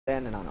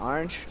Standing on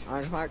orange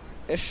mark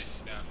ish.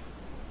 Yeah.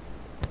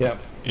 Yep.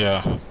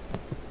 Yeah.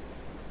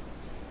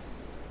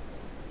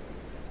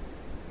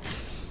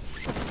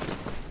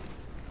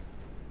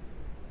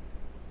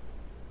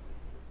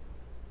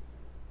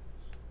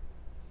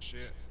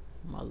 Shit.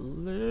 My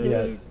leg.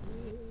 Yeah.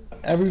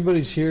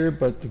 Everybody's here,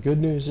 but the good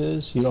news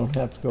is you don't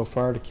have to go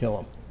far to kill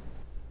them.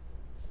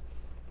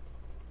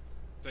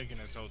 Taking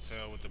this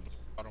hotel with the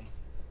bottom.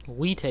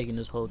 We taking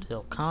this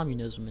hotel.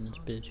 Communism in this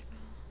bitch.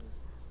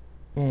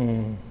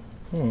 Hmm.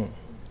 And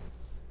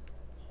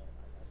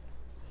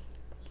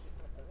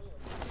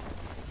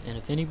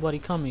if anybody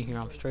come in here,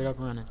 I'm straight up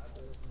running.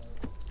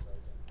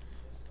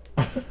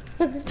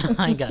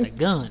 I ain't got a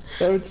gun. Is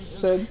that what you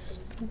said?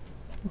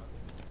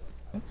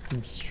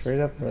 I'm straight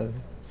up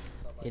running.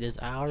 It is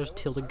ours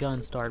till the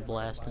guns start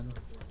blasting.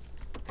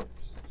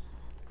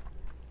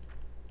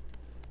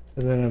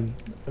 And then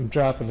I'm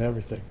dropping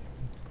everything.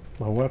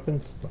 My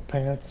weapons, my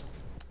pants.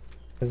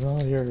 It's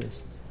all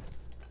yours.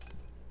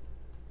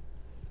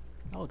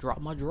 I'll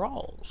drop my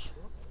draws.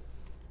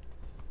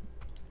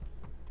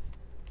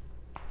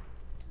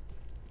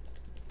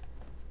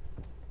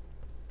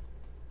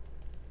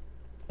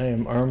 I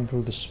am armed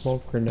with a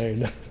smoke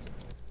grenade.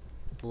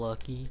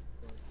 Lucky.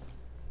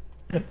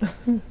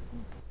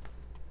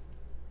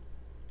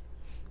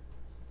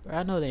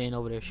 I know they ain't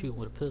over there shooting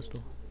with a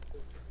pistol.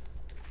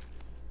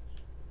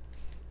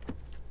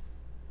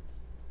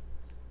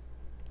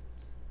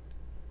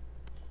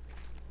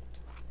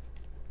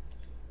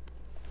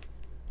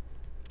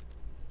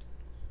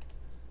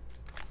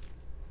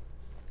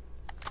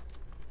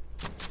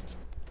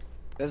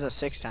 There's a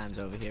 6 times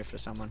over here for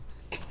someone.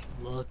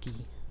 Lucky.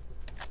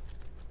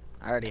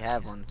 I already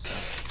have one, so.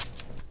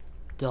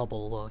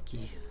 Double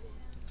lucky.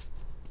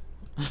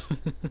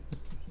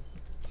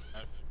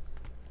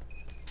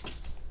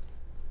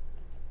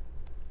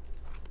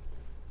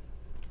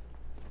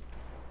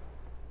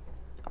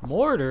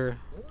 Mortar?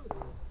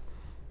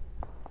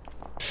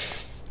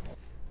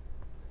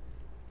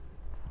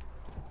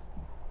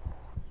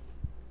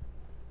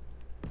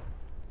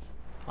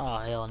 Oh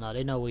hell no,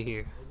 they know we're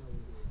here.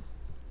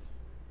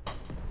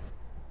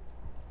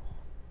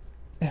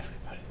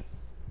 Everybody.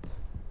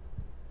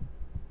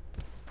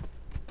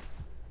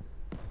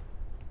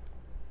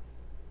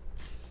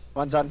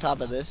 One's on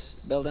top of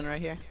this building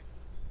right here.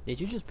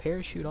 Did you just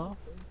parachute off?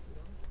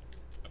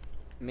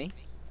 Me?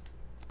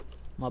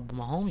 My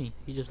homie,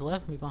 he just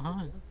left me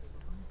behind.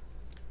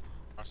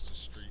 Across the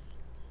street.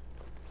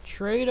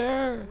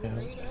 Traitor! Yeah.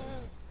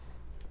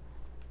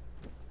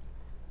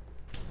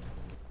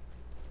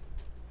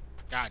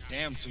 God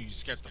damn, too, you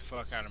scared the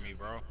fuck out of me,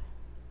 bro.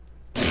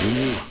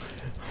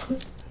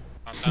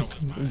 I thought that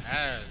was my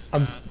ass,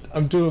 man.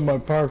 I'm doing my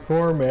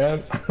parkour,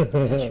 man.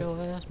 That's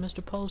your ass,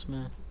 Mr.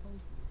 Postman.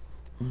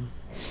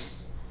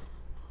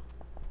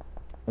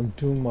 I'm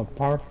doing my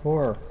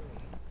parkour.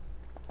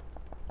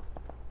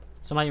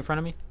 Somebody in front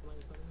of me?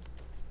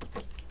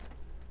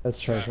 That's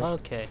Charger.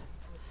 Okay.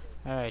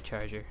 Alright,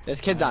 Charger. This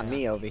kid's on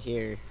me over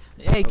here.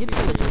 Hey, get the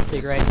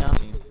logistic right now.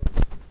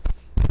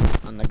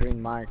 On the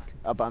green mark,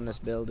 up on this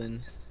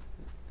building.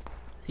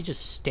 Is he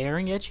just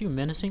staring at you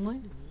menacingly?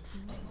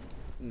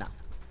 No.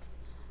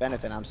 If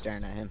anything, I'm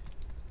staring at him.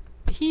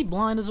 He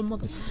blind as a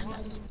mother.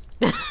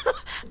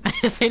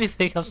 If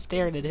anything, I'm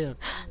staring at him.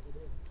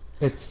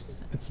 It's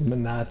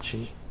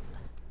Minachi.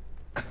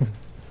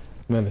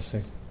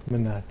 Menacing.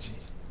 Minachi.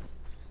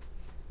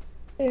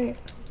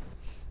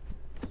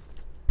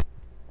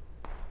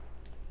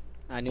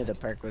 I knew the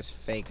perk was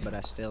fake, but I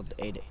still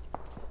ate it.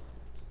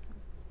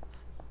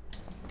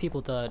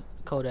 People thought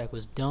Kodak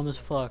was dumb as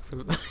fuck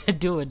for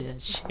doing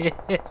that shit.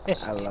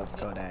 I love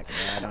Kodak, bro.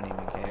 I don't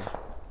even care.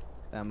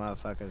 That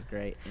motherfucker's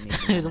great.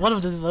 One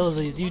of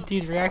his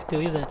UT's react to,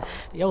 he said,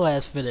 "Yo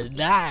ass finna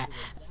die."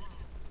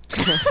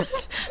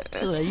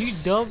 Like, you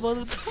dumb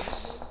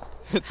motherfucker.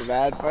 It's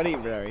mad funny,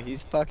 bro.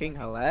 He's fucking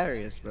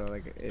hilarious, bro.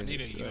 Like, I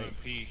need a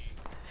UMP.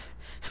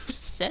 Who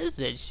says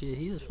that shit?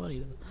 He is funny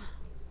though.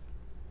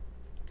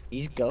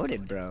 he's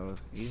goated, bro.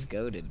 He's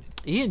goated.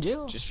 He in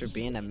jail? Just for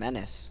being a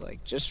menace.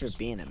 Like, just for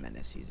being a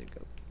menace, he's a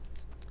goat.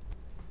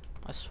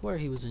 I swear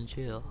he was in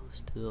jail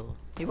still.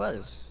 He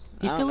was.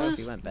 He I still don't know is? if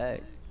he went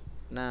back.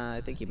 Nah,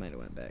 I think he might have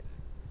went back.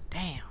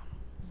 Damn.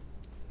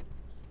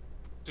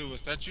 Dude,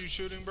 was that you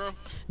shooting, bro?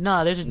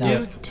 Nah, there's a No.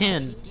 dude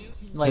 10,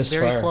 like This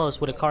very fire.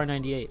 close with a car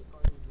 98.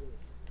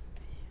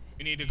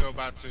 We need to go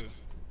by 2.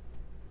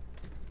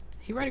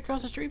 He right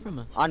across the street from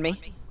us. On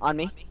me. On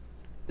me.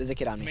 There's a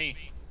kid on me.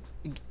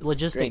 Me.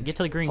 Logistic, Green. get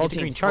to the green, Whole get to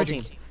the green. team, whole Charger,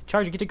 team.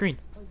 Charger, get to green.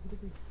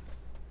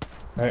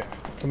 Alright.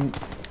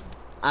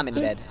 I'm in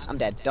bed. I'm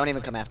dead. Don't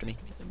even come after me.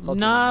 Whole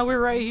team Nah, on me. we're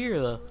right here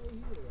though.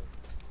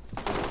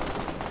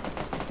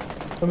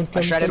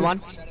 I shredded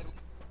one.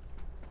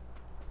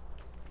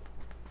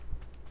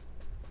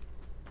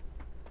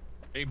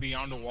 They be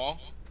on the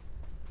wall.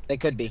 They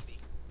could be.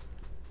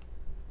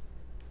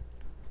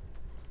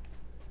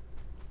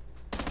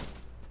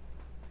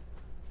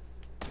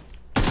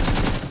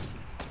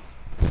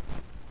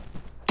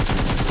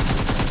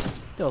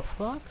 The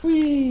fuck?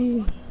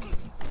 Whee!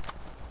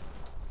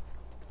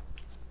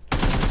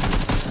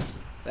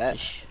 Bet.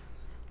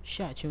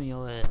 Shot you in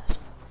your ass.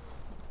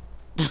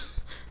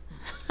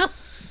 Bro.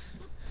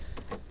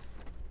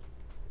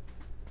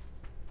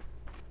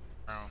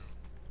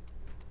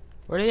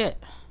 Where they at?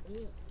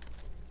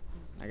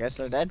 I guess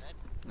they're dead.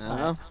 I don't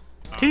know.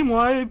 Team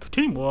wipe!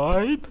 Team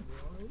wipe!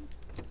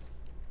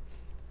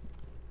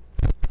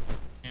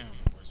 Damn,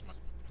 where's my...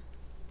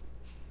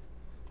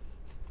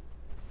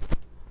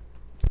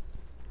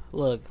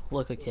 Look,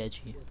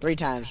 Akechi. 3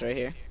 times right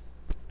here.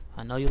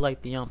 I know you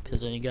like the ump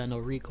because it ain't got no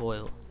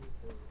recoil.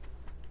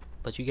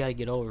 But you gotta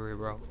get over it,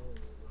 bro.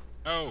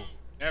 No,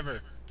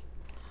 never.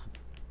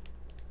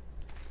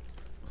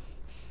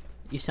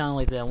 You sound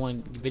like that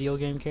one video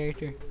game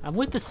character. I'm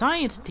with the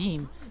science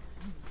team.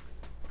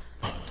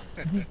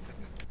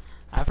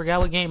 I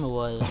forgot what game it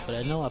was, but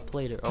I know I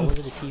played it. Or was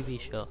it a TV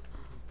show?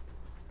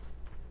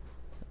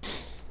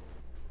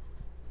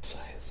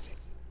 Science.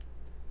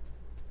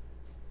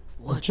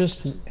 What? I'm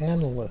just an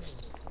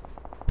analyst.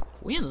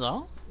 Wins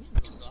all?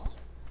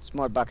 It's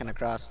more bucking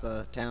across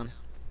the town.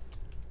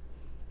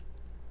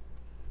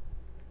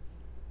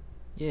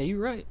 Yeah,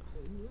 you right.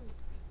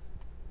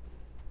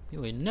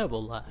 You ain't never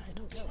lied.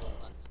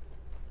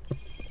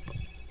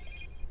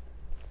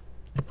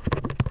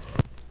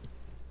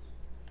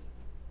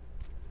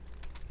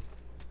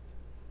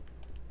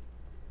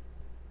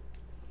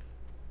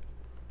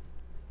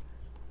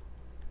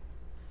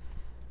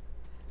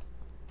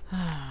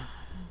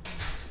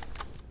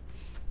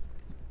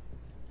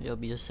 It'll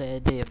be a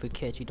sad day if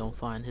Akechi don't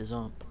find his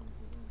ump.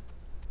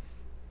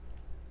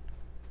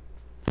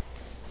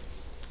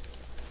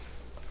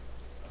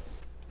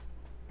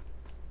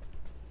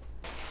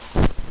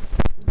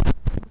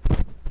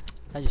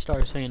 I just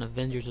started saying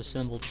Avengers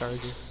Assemble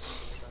Charger.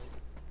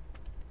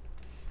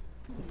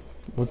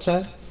 What's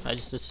that? I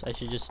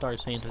should just start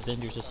saying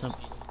Avengers Assemble.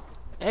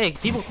 Hey,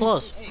 people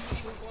close.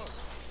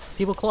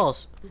 People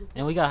close.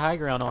 And we got high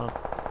ground on them.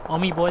 On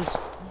me, boys.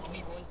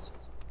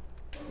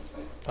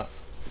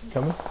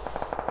 Coming?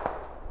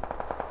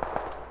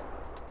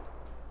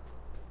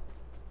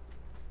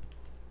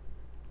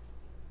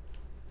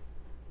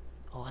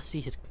 Oh, I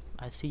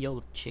see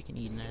your chicken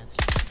eating ass.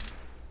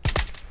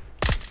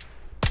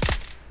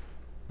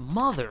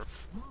 Mother.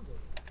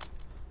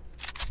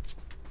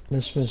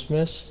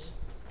 Miss.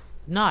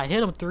 Nah, I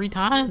hit him 3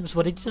 times,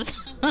 but it just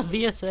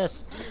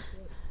VSS.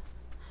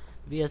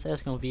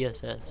 VSS gonna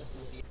VSS.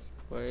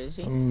 Where is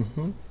he?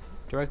 Mm-hmm.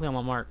 Directly on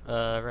my mark,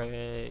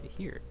 right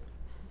here.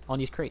 On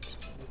these crates.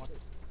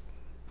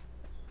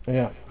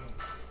 Yeah.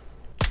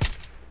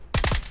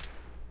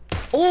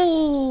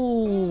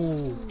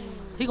 Oh!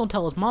 He gonna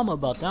tell his mama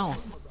about that one.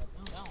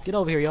 Get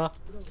over here, y'all.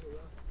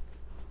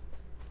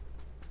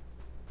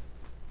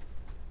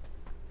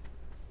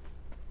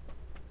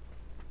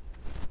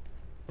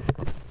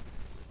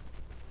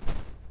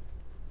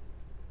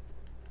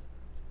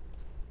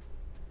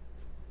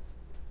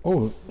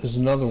 Oh, there's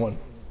another one.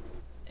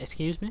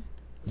 Excuse me?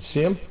 You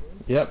see him?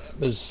 Yep,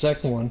 there's a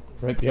second one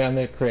right behind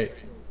that crate.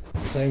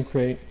 Same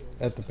crate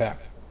at the back.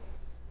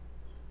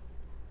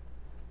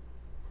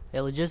 Hey,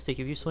 Logistic,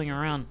 if you swing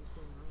around,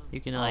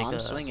 you can like, I'm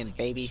swinging,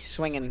 baby.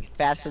 Swinging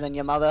faster than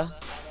your mother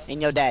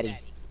and your daddy.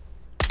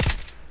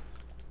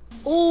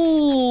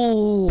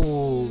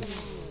 Ooh!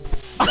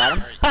 Got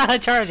him?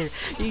 Charger!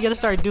 You gotta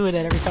start doing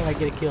that every time I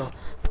get a kill.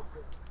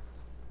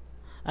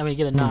 I mean,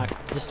 get a knock.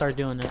 Just start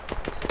doing that.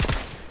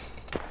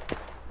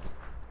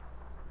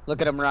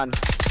 Look at him run.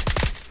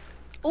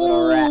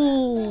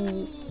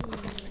 Ooh!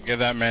 Give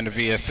that man the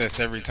VSS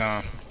every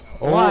time.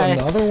 Oh, Why?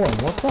 another one.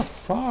 What the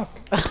fuck?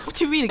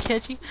 What you mean,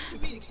 Akechi?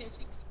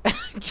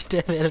 Get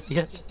that man a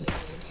VSS.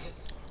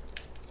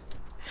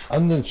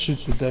 I'm gonna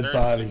shoot your dead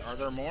body. Are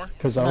there more?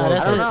 Because I Nah, want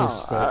that's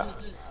to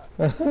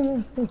it.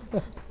 participate.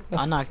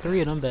 I knocked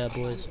 3 of them bad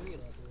boys.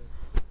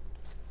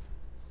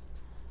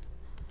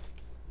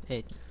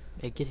 Hey,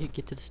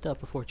 get to the stuff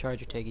before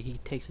Charger take it. He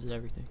takes his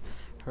everything.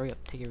 Hurry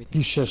up, take everything.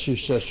 You shush.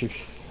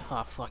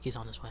 Oh fuck, he's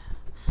on his way.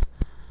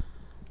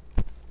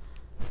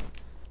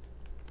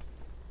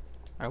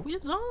 Are we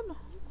in zone?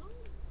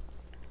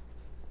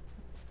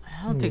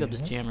 I'm gonna pick up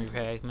this jammer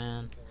pack,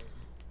 man.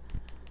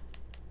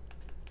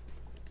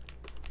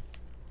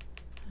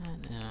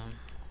 Damn.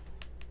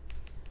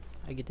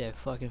 I get that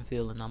fucking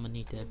feeling I'm gonna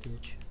need that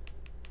bitch.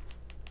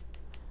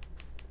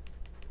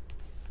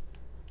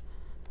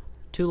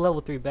 2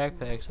 level 3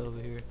 backpacks over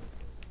here.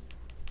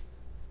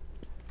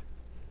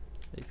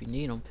 If you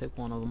need them, pick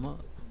one of them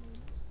up.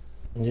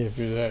 Yeah, if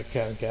you're that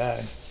kind of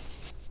guy.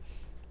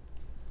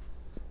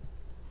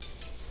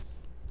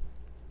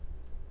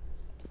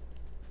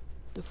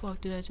 The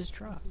fuck did I just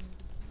drop?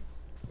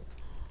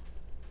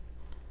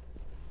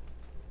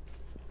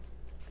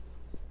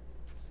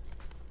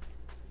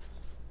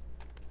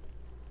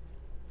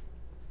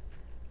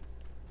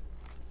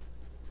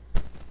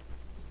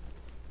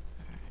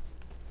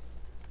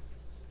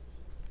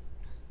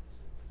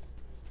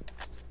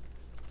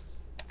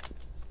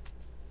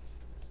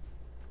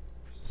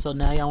 So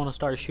now y'all want to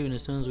start shooting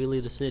as soon as we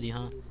leave the city,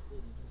 huh?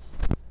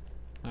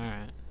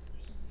 Alright.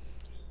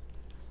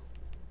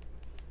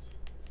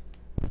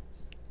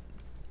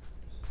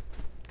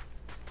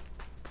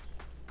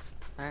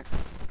 Alright.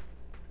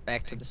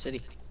 Back to the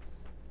city.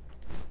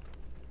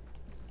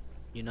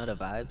 You know the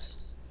vibes.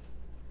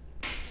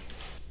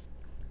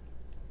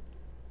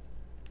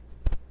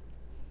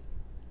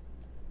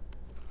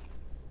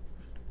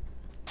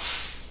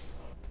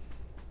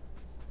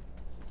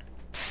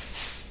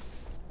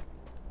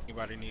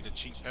 Anybody need a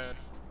cheat pad?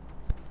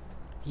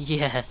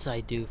 Yes,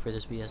 I do for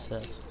this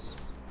VSS.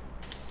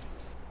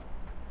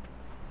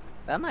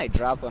 That might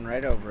drop one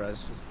right over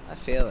us. I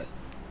feel it.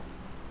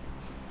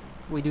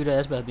 We do that,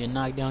 it's about to be a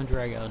knockdown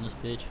drag out in this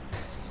bitch.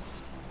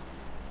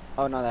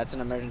 Oh no, that's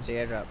an emergency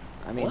airdrop.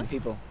 I mean, What?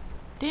 people.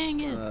 Dang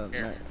it!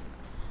 Here.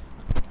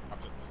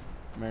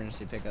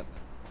 Emergency pickup,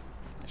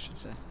 I should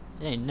say.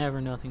 It ain't never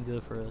nothing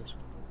good for us.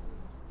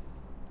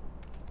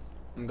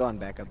 I'm going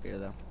back up here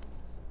though.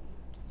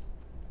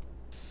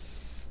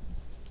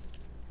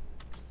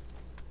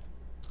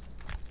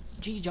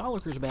 Gee,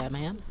 Jolliker's bad,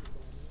 man.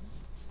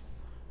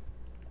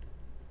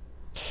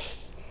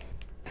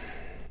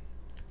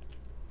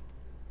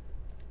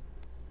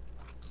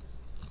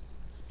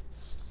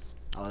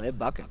 Oh, they're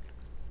bucking.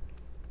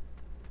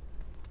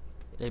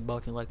 They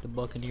bucking like the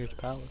Buccaneers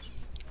Palace.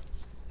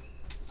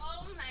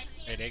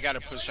 Hey, they gotta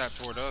push out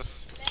toward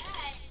us.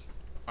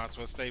 Might as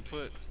well stay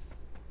put.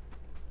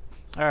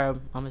 Alright,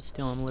 I'm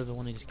living in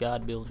one of these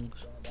god buildings.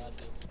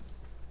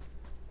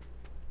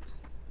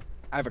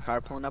 I have a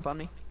car pulling up on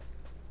me.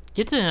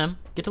 Get to him.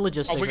 Get to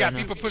logistics. Oh, we got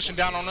right people now. pushing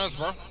down on us,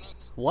 bro.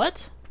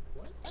 What?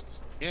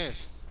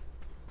 Yes.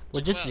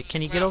 Logistics.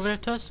 Can you get over there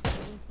to us?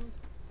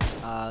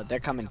 They're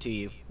coming to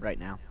you right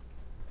now.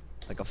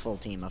 Like a full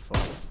team of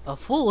 4. A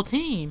full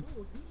team?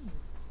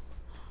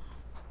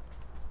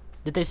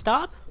 Did they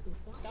stop?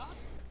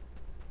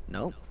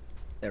 Nope.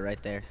 They're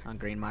right there on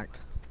green mark.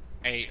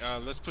 Hey,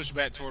 let's push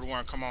back toward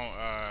one. Come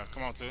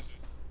on, two.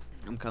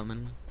 I'm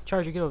coming.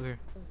 Charger, get over here.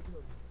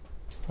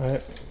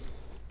 Alright.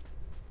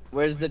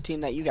 Where's the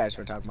team that you guys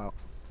were talking about?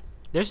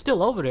 They're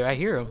still over there. I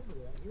hear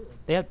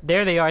them.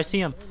 There they are. I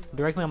see them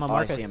directly on my Oh, I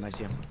marker. see him. I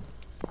see him.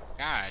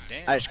 God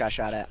damn. I just got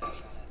shot at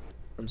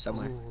from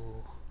somewhere.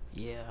 Ooh,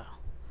 yeah.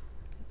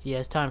 Yeah,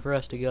 it's time for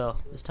us to go.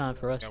 It's time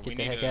for us Yeah, to we get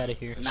the need heck to- out of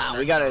here. Nah,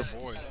 we gotta. Our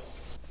boy.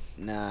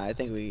 Nah, I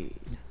think we.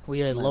 We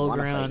had might low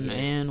wanna fight ground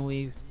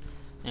here.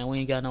 and we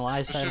ain't got no Push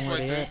eyesight this on where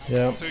way, they too. at.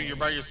 Yeah. Two, you're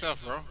by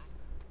yourself, bro.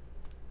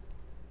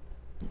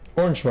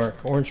 Orange mark,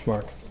 orange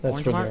mark. That's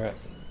Orange where mark? they're at.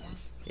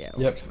 Yeah.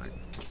 Yep. orange mark.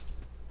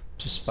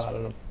 Just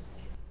spotted them.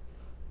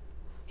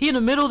 He in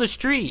the middle of the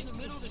street.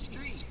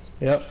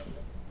 Yep.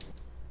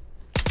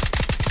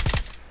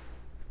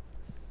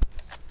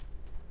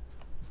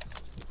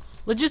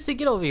 Logistic,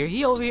 get over here.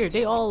 He over here.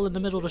 They all in the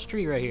middle of the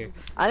street right here.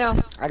 I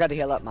know. I got to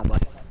heal up, my boy.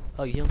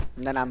 Oh, you heal him?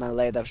 And then I'm gonna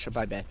lay the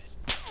Shabbat bed.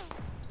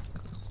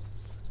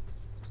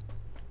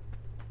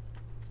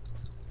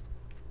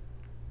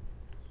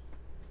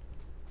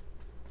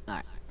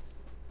 Alright.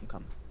 I'm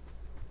coming.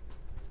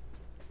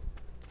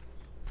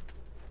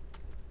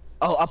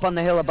 Oh, up on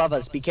the hill above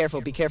us. Be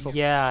careful, be careful.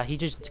 Yeah, he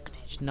just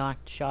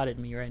shot at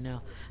me right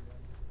now.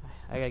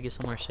 I gotta get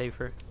somewhere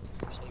safer.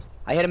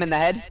 I hit him in the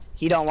head.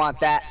 He don't want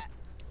that.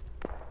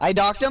 I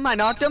knocked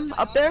him.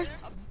 Up there.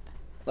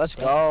 Let's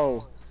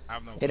go. I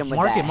have no Hit him with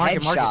Mark that it, mark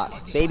it, mark it.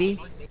 headshot, baby.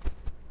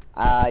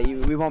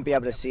 We won't be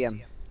able to see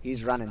him.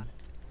 He's running.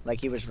 Like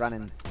he was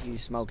running.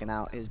 He's smoking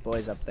out. His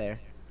boy's up there.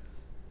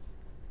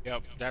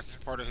 Yep, that's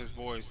part of his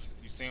boys.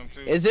 You see him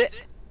too? Is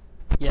it?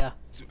 Yeah.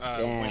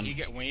 When Damn.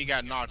 he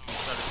got knocked, he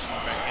started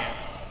coming back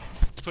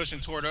in. He's pushing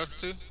toward us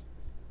too.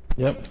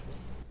 Yep.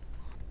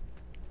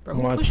 Bro, I'm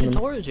I'm watching pushing him.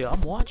 towards you.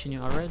 I'm watching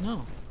you right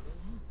now.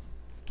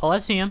 Oh, I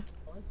see him.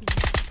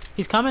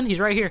 He's coming. He's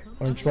right here.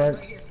 Orange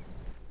mark.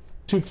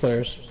 2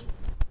 players.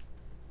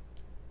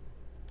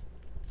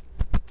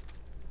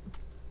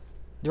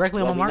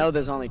 Directly Well, on we my know mark.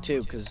 there's only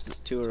 2 because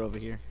 2 are over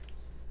here.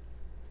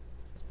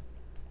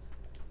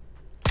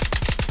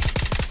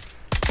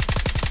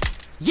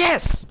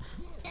 Yes!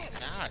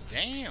 God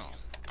damn.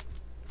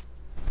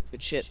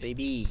 Good shit,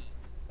 baby.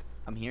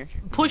 I'm here.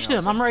 Push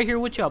them. I'm right here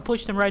with y'all.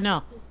 Push them right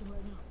now.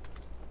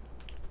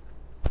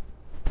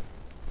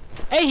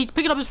 Hey, he's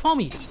picking up his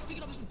foamy.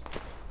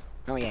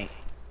 No, he ain't.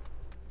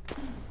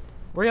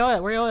 Where y'all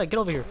at? Where y'all at? Get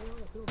over here.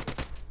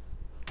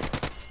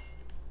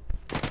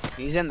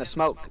 He's in the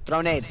smoke.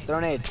 Throw nades. Throw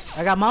nades.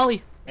 I got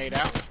Molly. Made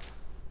out.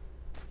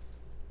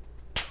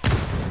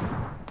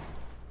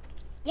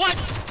 What?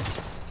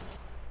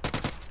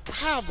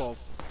 How the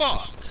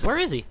fuck? Where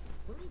is he?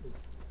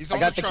 He's I on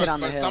got the the truck, kid on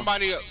the but hill.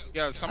 somebody,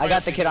 I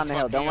got the kid on the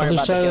hill. Don't worry Other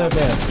about the side kid. of on that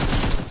the hill. bed.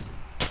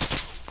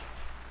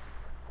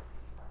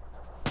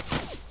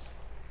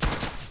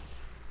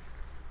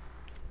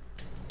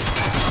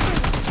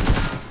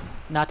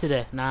 Not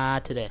today.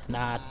 Not today.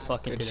 Not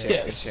fucking Good today.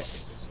 shit.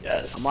 Yes.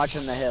 Yes. I'm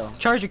watching the hill.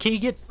 Charger, can you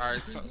get?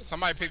 Alright,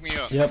 somebody pick me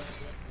up. Yep.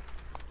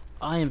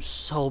 I am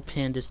so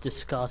pinned. It's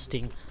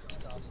disgusting.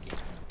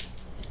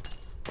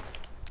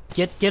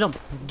 Get him.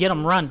 Get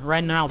him. Run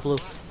right now, Blue.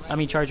 I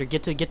mean, Charger.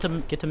 Get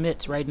to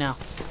Mitts right now.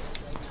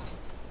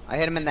 I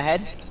hit him in the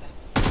head.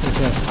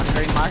 Okay. On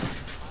green mark.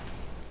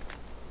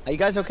 Are you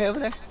guys okay over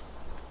there?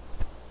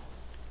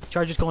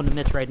 Charger's going to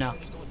Mitts right now.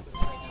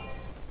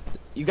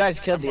 You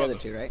guys killed the other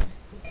two, right?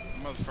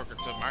 Motherfucker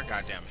took my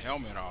goddamn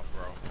helmet off,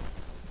 bro.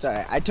 It's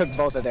alright. I took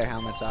both of their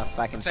helmets off. If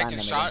I can I'm find taking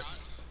them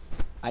shots.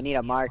 again. I need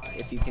a mark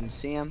if you can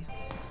see him.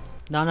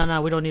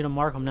 No, we don't need to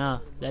mark him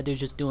now. That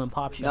dude's just doing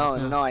pop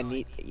shots now. No, I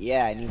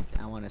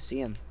want to see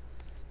him.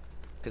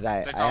 Cause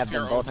I Take have off them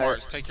your both old hurt.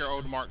 marks. Take your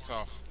old marks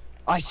off.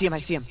 Oh, I see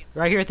him.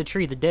 Right here at the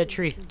tree, the dead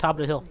tree, top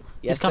of the hill.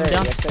 Yes, He's coming sir,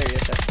 down. Yes, sir.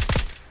 Yes, sir.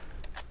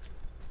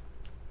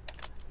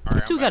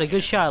 This dude got a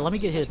good shot. Let me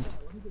get hit.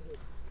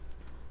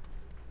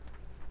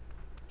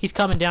 He's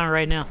coming down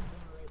right now.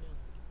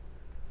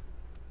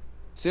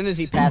 As soon as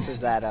he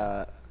passes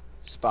that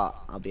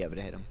spot, I'll be able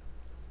to hit him.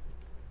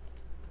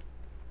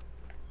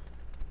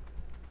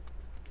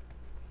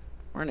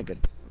 We're in a good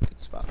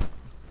spot.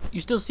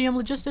 You still see him,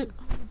 Logistic?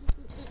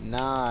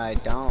 Nah, I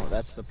don't.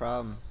 That's the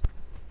problem.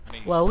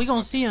 Well, we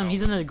gonna see him.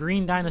 He's in a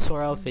green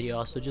dinosaur outfit,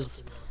 y'all. So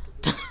just.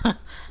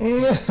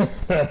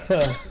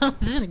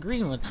 He's in a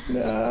green one.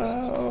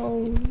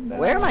 No.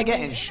 Where am I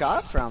getting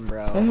shot from,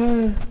 bro?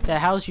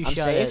 That house you I'm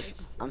shot safe. at.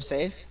 I'm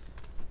safe.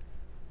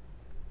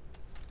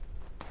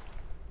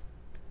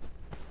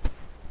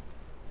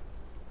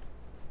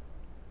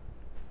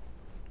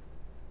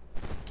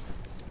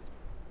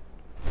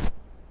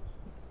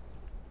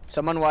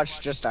 Someone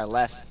watched just our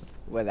left,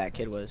 where that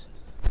kid was.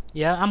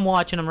 Yeah, I'm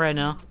watching him right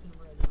now.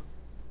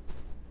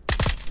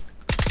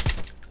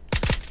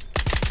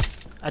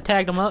 I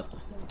tagged him up.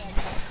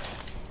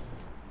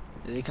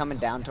 Is he coming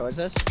down towards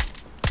us?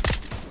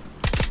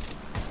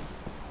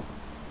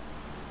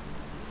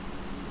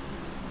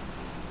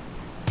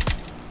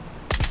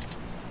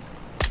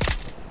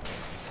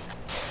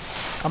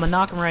 I'm gonna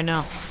knock him right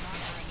now.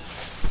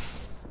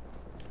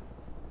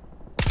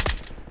 I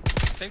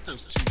think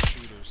there's 2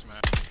 shooters,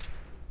 man.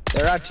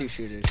 There are 2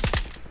 shooters.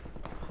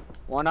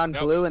 One on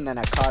Yep. blue and then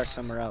a car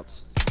somewhere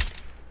else.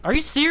 Are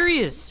you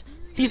serious?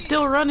 He's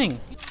still running.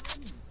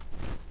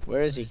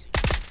 Where is he?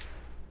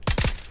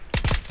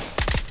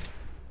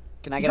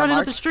 Can I He's get a running up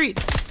mark? the street.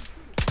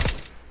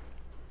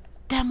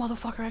 That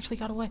motherfucker actually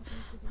got away.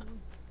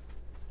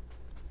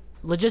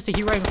 Logistic,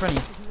 he right in front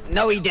of you.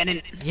 No, he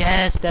didn't.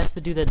 Yes, that's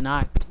the dude that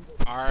knocked.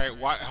 Alright,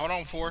 hold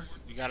on, 4.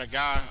 You got a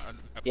guy.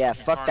 Yeah,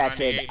 fucking fuck that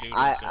kid. Kar98 dude.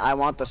 I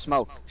want the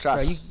smoke. Bro,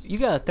 Trust. you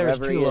gotta thirst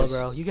Wherever he Chulo, is.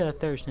 bro. You gotta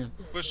thirst him.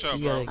 Push up,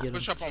 You bro. gotta get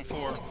Push him. up on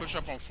 4. Push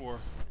up on 4.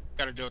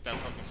 Gotta deal with that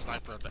fucking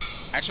sniper up there.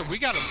 Actually, we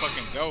gotta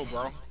fucking go,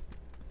 bro.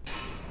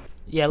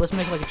 Yeah, let's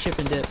make like a chip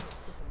and dip.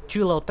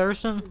 Chulo,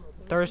 thirst him,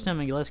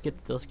 and let's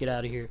get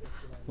out of here.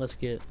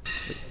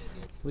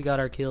 We got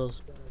our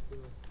kills.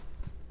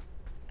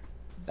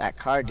 That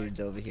car dude's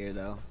over here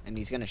though, and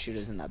he's gonna shoot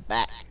us in the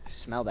back. I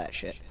smell that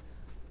shit.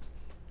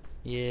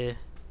 Yeah,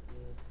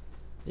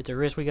 it's a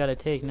risk we gotta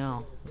take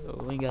now.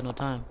 We ain't got no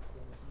time.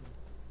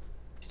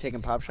 He's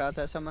taking pop shots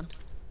at someone.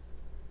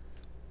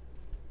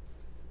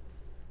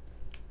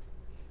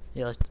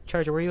 Yeah, let's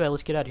Charger. Where you at?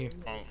 Let's get out of here.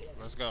 Oh,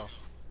 let's go.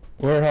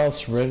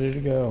 Warehouse ready to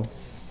go.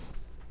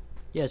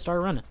 Yeah,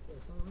 start running.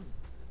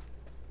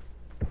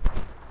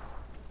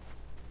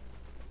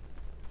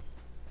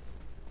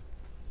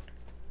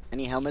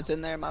 Any helmets in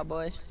there, my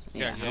boy?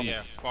 Yeah.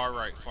 helmet. Far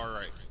right.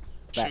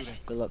 Back. Shooting.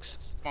 Good looks.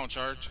 Come on,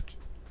 charge.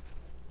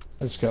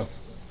 Let's go.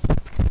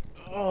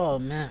 Oh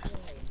man.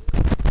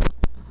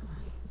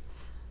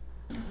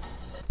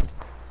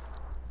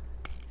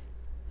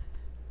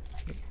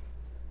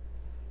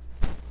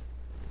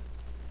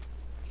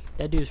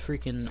 That dude's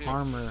freaking See a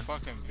armor.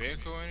 fucking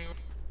vehicle anywhere?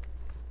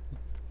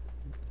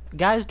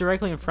 Guy's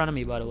directly in front of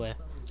me, by the way.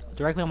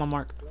 Directly on my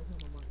mark.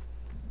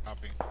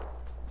 Copy.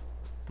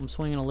 I'm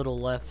swinging a little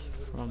left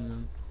from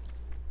them.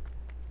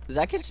 Is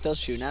that kid still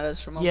shooting at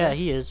us from over Yeah, there?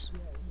 he is.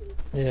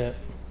 Yeah.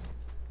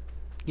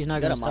 He's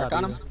not Got gonna a mark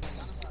stop on either. him?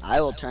 I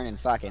will turn and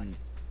fucking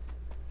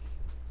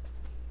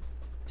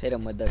hit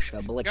him with the You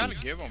shabliki. gotta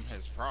give him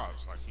his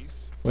props. Like,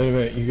 he's. Wait a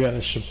minute, you got a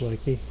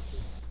shabliki?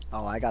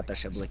 Oh, I got the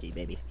shabliki,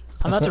 baby.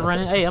 I'm about to run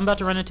in. Hey, I'm about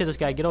to run into this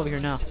guy. Get over here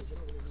now.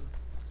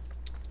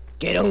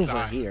 Get over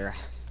Die. here.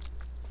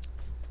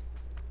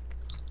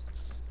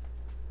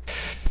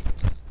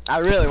 I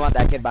really want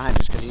that kid behind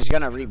us because he's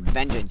gonna reap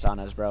vengeance on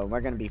us, bro. And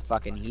we're gonna be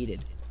fucking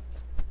heated.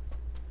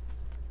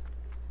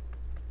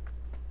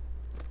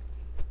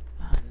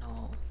 I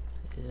know.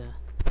 Yeah.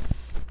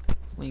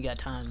 We ain't got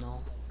time though.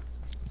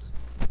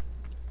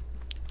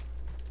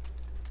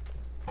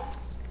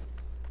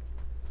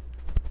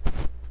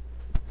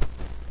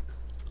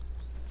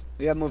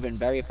 We are moving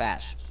very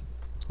fast.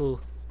 Who?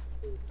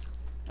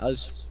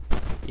 Us.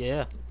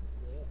 Yeah.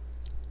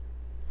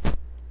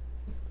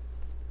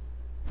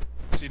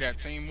 See that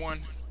team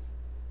one?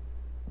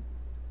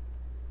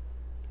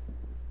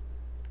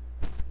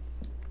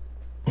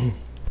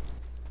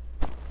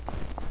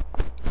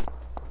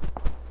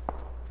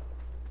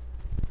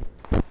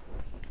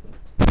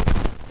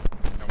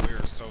 And we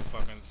are so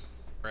fucking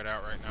spread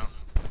out right now.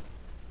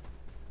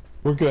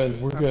 We're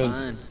good, we're good.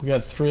 fine. We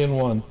got 3 and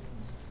 1.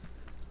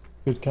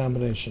 Good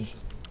combination.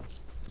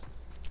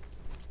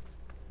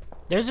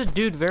 There's a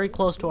dude very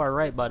close to our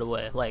right, by the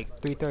way. Like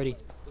 330.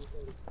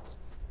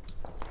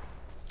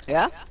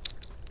 Yeah?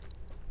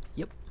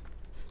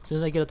 soon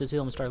as I get up this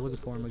hill, I'm gonna start looking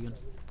for him again.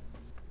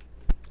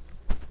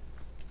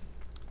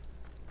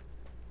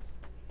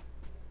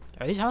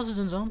 Are these houses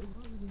in zone?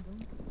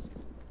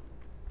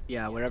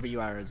 Yeah, wherever you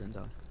are is in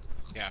zone.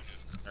 Yeah,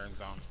 they're in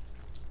zone.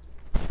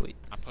 Sweet.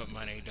 I put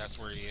money, that's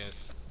where he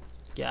is.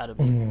 Gotta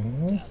be.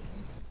 Mhm.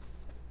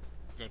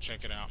 Go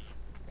check it out.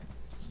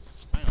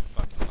 I am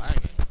fucking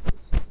lagging.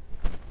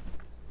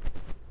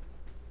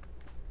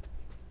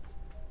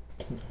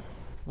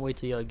 Wait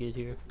till y'all get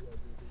here.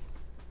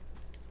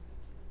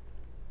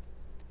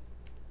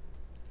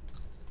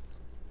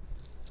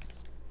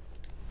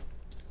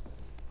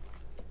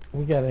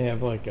 We gotta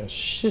have like a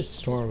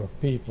shitstorm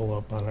of people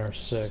up on our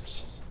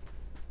 6.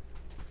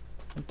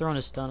 I'm throwing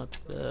a stun up.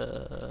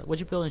 What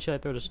you building? Should I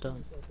throw the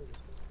stun?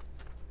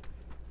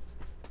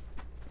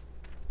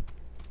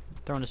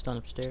 Throwing a stun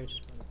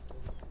upstairs.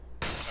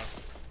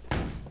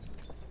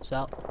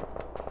 South.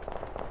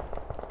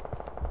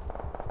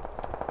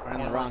 We're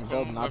in the wrong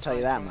building, I'll tell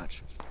you that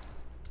much.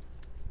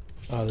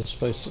 Oh, this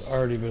place has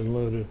already been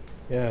looted.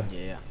 Yeah.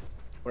 Yeah.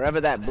 Wherever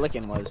that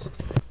blicking was.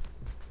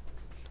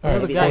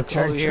 Alright, Maybe guy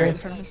go over here.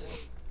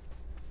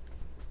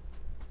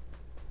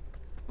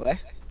 What?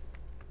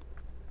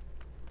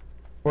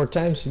 4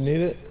 times you need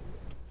it?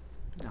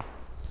 No.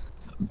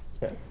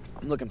 Okay.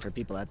 I'm looking for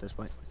people at this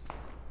point.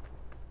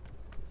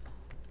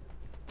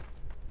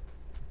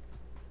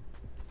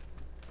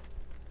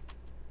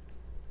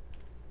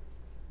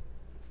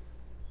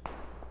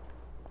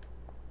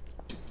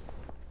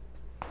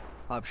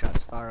 Pop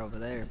shot's far over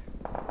there.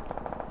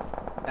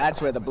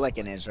 That's where the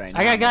blicking is right now.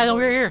 I got guys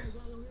over here.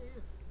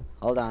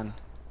 Hold on.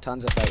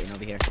 Tons of fighting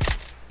over here.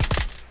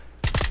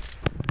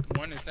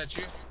 One, is that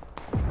you?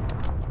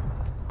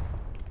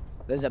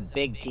 There's a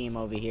big team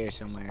over here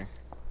somewhere.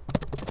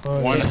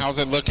 Oh, One, yeah. how's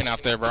it looking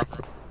out there, bro?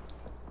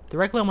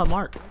 Directly on my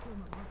mark.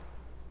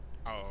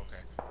 Oh,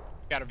 okay.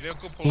 Got a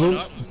vehicle pulling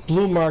up.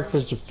 Blue mark,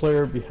 there's a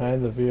player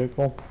behind the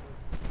vehicle.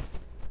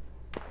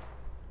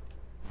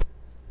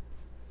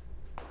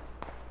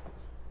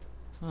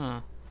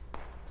 Huh.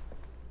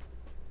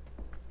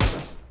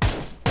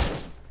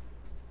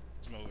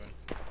 It's moving.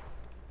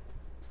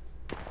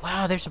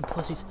 Wow, there's some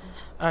pussies.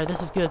 Alright,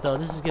 this is good though.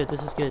 This is good.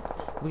 This is good.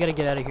 We gotta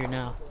get out of here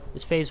now.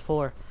 It's phase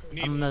 4.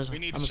 We I'm need gonna to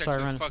check start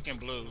this running. fucking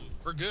blue.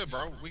 We're good,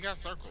 bro. We got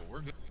circle.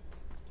 We're good.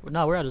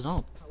 No, we're out of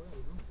zone.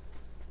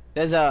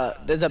 There's a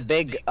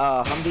big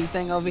Humvee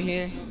thing over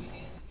here.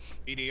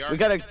 BDR.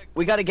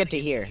 We gotta get to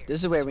here.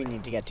 This is where we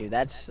need to get to.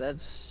 That's our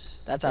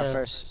Yeah.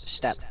 first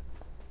step.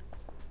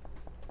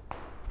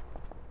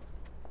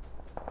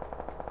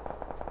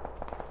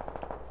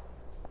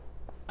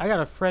 I got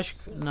a fresh.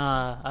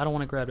 Nah, I don't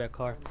want to grab that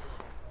car.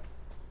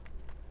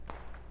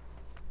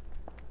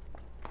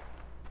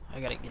 I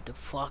gotta get the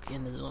fuck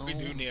in the zone. We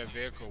do need a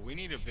vehicle. We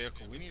need a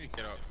vehicle. We need to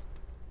get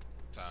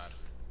outside.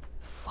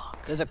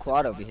 Fuck. There's a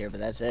quad over here, but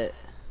that's it.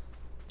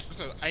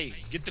 So, hey,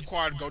 get the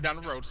quad, go down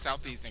the road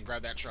southeast, and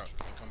grab that truck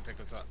and come pick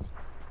us up.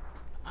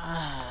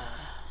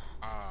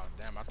 Ah,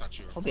 damn! I thought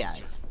you were. We'll be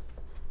closer. alright.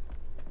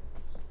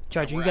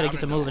 Charger, you We're gotta out get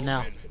to in the moving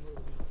now. open.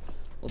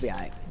 We'll be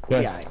alright. We'll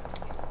be Yeah. alright.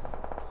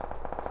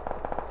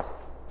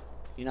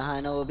 You know how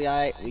I know we'll be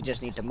alright? We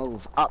just need to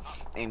move up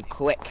and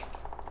quick.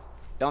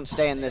 Don't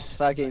stay in this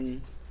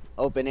fucking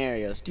open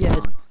areas too Yeah,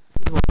 long.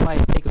 We'll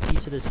probably take a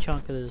piece of this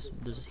chunk of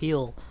this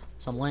hill,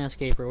 some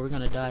landscaper. We're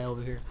gonna die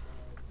over here.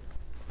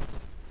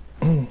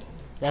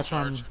 That's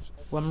why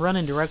I'm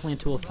running directly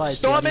into a fight.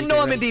 so I Storm need in to get ready.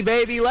 Normandy,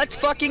 baby. Let's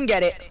fucking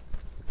get it.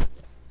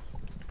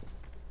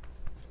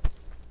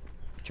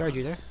 Charge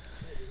you there?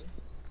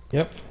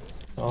 Yep.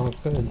 All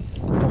good.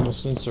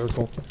 Almost in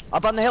circle.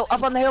 Up on the hill.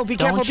 Up on the hill. Be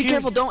Don't careful. Be shoot.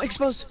 careful. Don't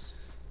expose.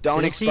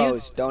 Don't Did they see you?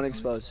 expose. Don't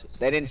expose.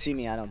 They didn't see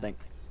me. I don't think.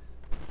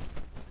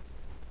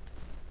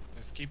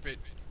 Let's keep it.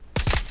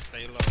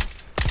 Stay low.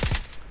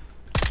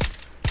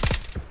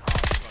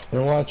 Oh,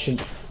 They're watching.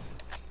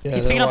 Yeah,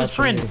 He's they're picking up his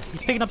watching friend. you.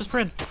 He's picking up his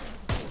friend.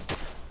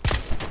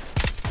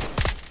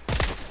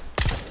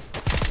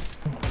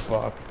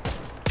 Fuck.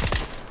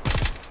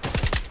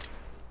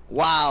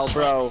 Wow,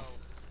 bro.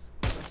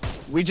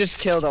 We just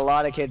killed a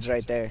lot of kids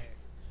right there.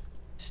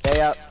 Stay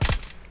up.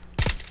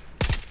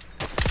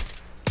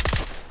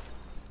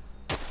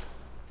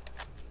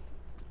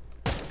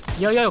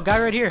 Yo,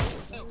 guy right here.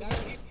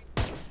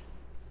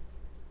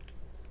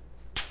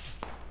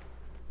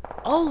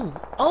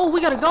 Oh,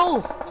 we gotta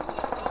go.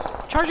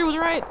 Charger was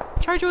right.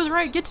 Charger was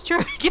right. Get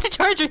the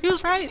Charger. He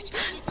was right.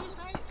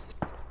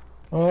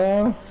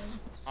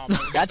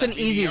 That's an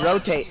easy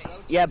rotate.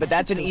 Yeah, but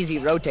that's an easy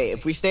rotate.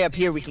 If we stay up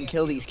here, we can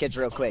kill these kids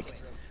real quick.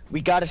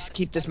 We gotta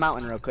keep this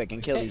mountain real quick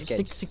and kill these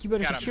kids. You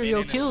better secure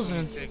your kills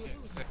and.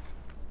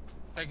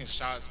 Taking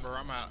shots, bro.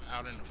 I'm out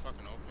in the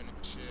fucking open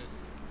and shit.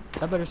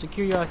 I better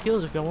secure your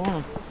kills if y'all want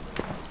them.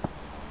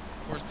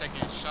 Of course, taking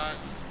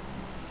shots.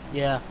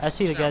 Yeah, I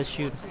see the guys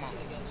shooting. Come on.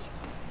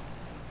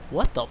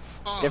 What the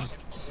f? Oh,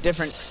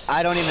 Different.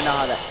 I don't even know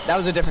how that. That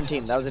was a different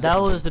team. That was a That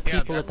different was the Yeah,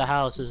 people at the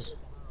houses.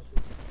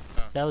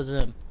 That was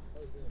them.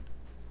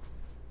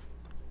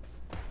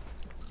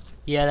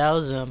 Yeah, that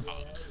was them.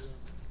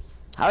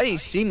 How did he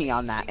see me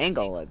on that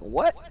angle? Like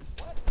what?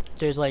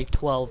 There's like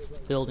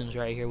 12 buildings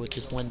right here with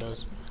just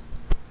windows.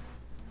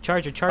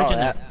 Charger in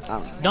there.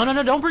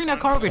 No, don't bring that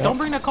car over here. Don't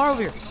bring that car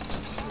over here.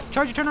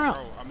 Charger, turn around.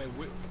 Bro, I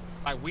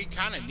mean, we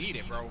kind of need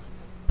it, bro.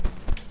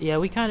 Yeah,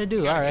 we kind of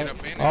do. All right.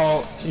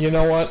 Oh, you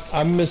know what?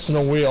 I'm missing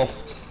a wheel.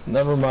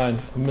 Never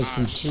mind. I'm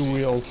missing 2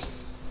 wheels.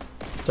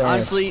 Sorry.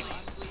 Honestly,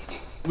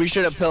 we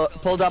should have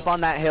pulled up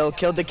on that hill,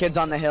 killed the kids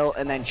on the hill,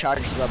 and then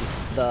charged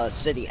the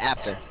city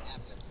after.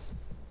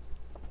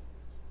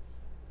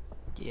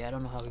 Yeah, I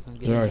don't know how we're gonna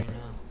get in there now.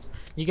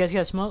 You guys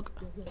got smoke?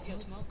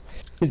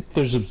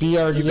 There's a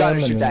BRDM. You gotta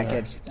shoot that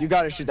kid. You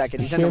gotta shoot that kid.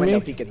 He's in the window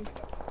peeking.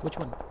 Which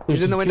one?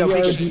 He's in the window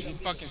peeking. He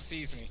fucking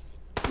sees me.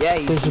 Yeah,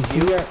 he sees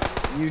you.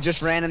 You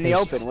just ran in the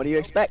open. What do you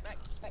expect?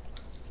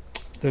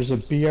 There's a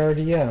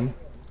BRDM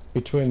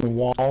between the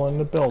wall and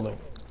the building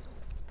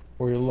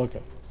where you're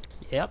looking.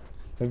 Yep.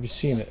 Have you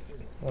seen it?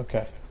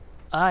 Okay.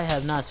 I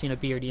have not seen a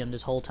BRDM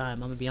this whole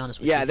time. I'm gonna be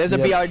honest with you. Yeah, there's a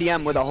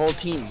BRDM with a whole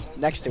team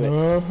next to it.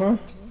 Uh-huh.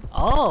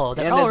 Oh,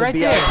 right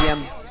there.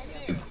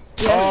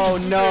 Oh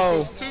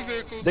no! Two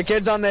vehicles. The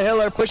kids on the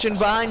hill are pushing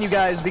behind you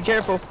guys. Be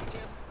careful.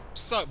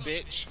 What's up,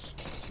 bitch?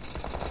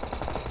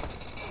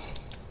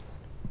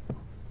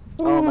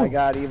 Oh my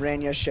god, he ran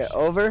your shit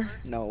over?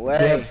 No way.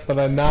 Yep, but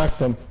I knocked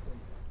him.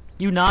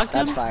 You knocked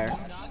him? That's fire.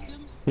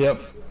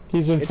 Yep.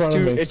 He's in front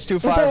of me. It's too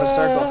far of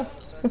a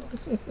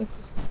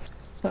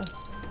circle.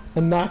 I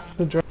knocked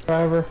the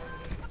driver.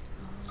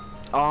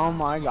 Oh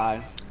my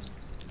god.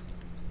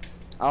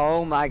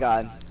 Oh my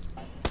god.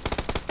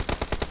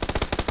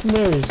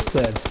 No, he's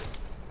dead.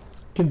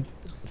 Can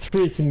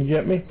you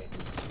get me?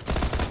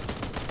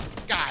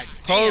 God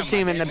damn. Whole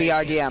team in the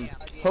BRDM.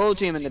 Whole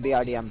team in the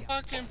BRDM.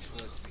 Fucking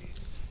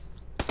pussies.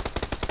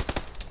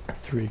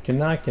 3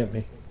 cannot get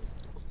me.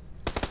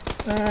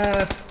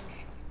 Ah.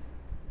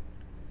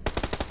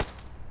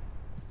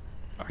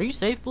 Are you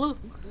safe, Blue?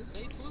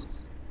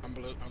 I'm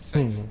blue. I'm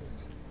safe.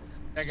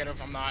 Negative,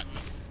 I'm not.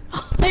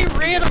 They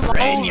ran him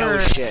Ran your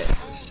over. shit.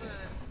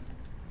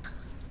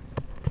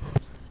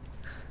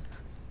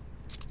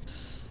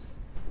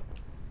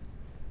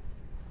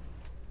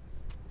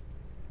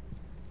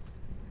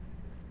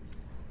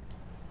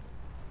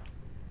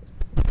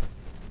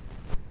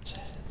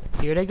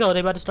 Here they go. They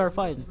about to start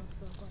fighting.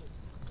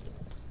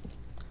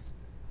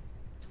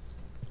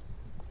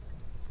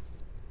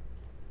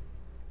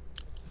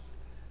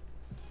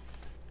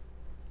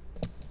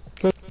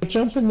 Go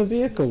jump in the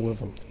vehicle with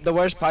him. The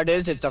worst part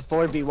is it's a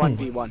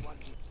 4v1v1.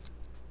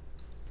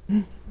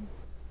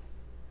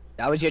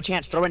 That was your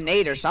chance. Throw a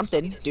nade or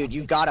something. Dude,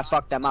 you gotta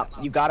fuck them up.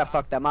 You gotta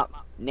fuck them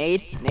up.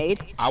 Nade?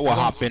 I will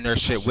hop in their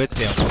shit with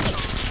them.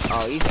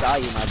 Oh, he saw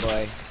you, my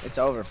boy. It's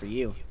over for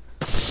you.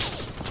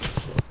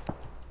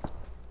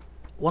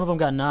 One of them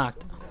got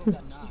knocked.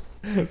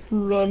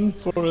 Run,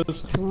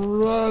 Forrest,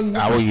 run!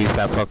 I will use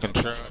that fucking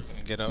truck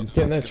and get up.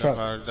 Get in that truck.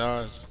 Out of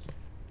Dodge.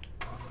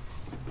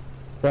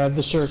 Drive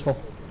the circle.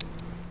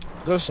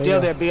 Go steal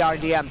their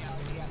BRDM.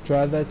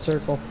 Drive that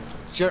circle.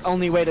 It's your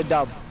only way to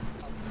dub.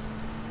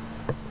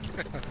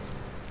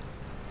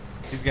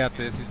 He's got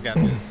this. He's got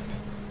this.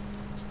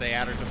 Stay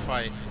out of the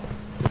fight.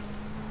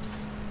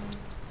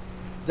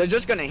 They're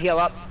just gonna heal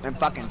up and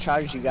fucking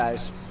charge you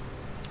guys.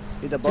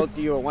 Either both of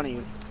you or one of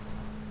you.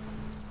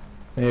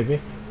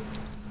 Maybe.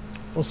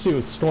 We'll see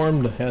what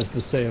Storm has to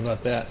say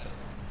about that.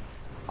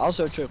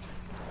 Also true.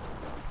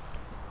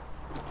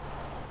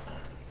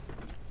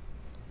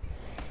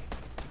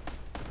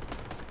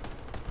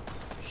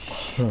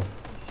 Huh.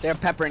 They're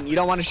peppering. You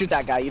don't want to shoot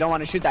that guy. You don't want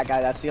to shoot that guy.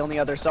 That's the only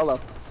other solo.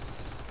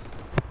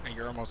 And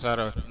you're almost out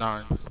of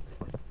 9s.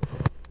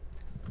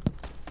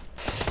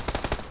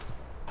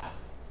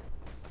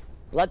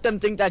 Let them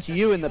think that's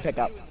you in the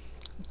pickup.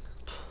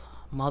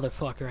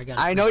 Motherfucker,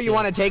 I know you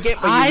want to take it,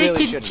 but you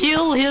really shouldn't. I can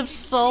kill him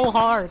so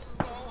hard.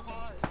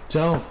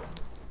 Don't.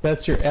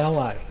 That's your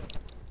ally.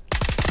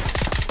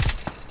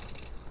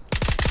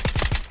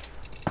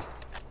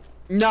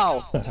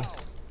 No.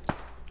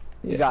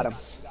 You got him.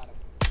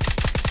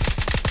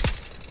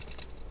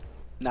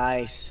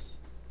 Nice.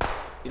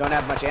 You don't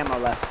have much ammo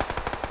left.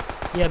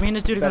 Yeah, me and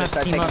this dude are gonna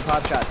Better have start to team taking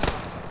up. pop shots.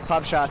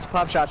 Pop shots.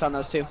 Pop shots on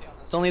those two.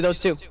 It's only those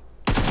two.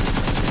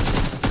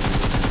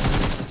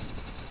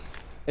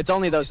 It's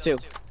only those two.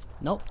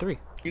 Nope, 3.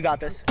 You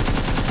got this.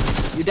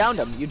 You downed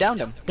him. You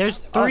downed him. There's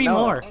 3 no.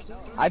 more.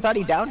 I thought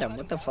he downed him.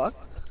 What the fuck?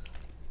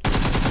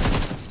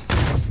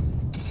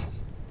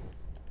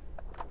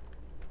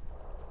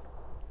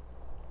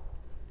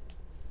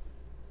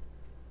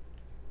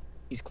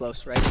 He's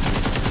close, right?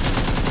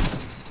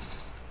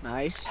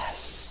 Nice.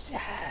 Yes.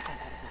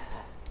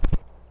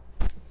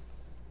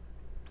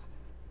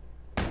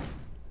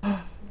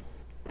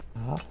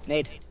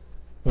 Nade.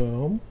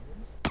 Boom.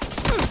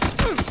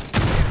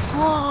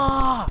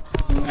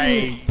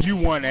 Hey, you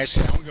won that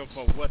shit. I don't give a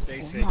fuck what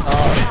they say.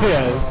 Oh,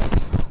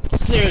 yeah.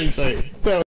 Seriously.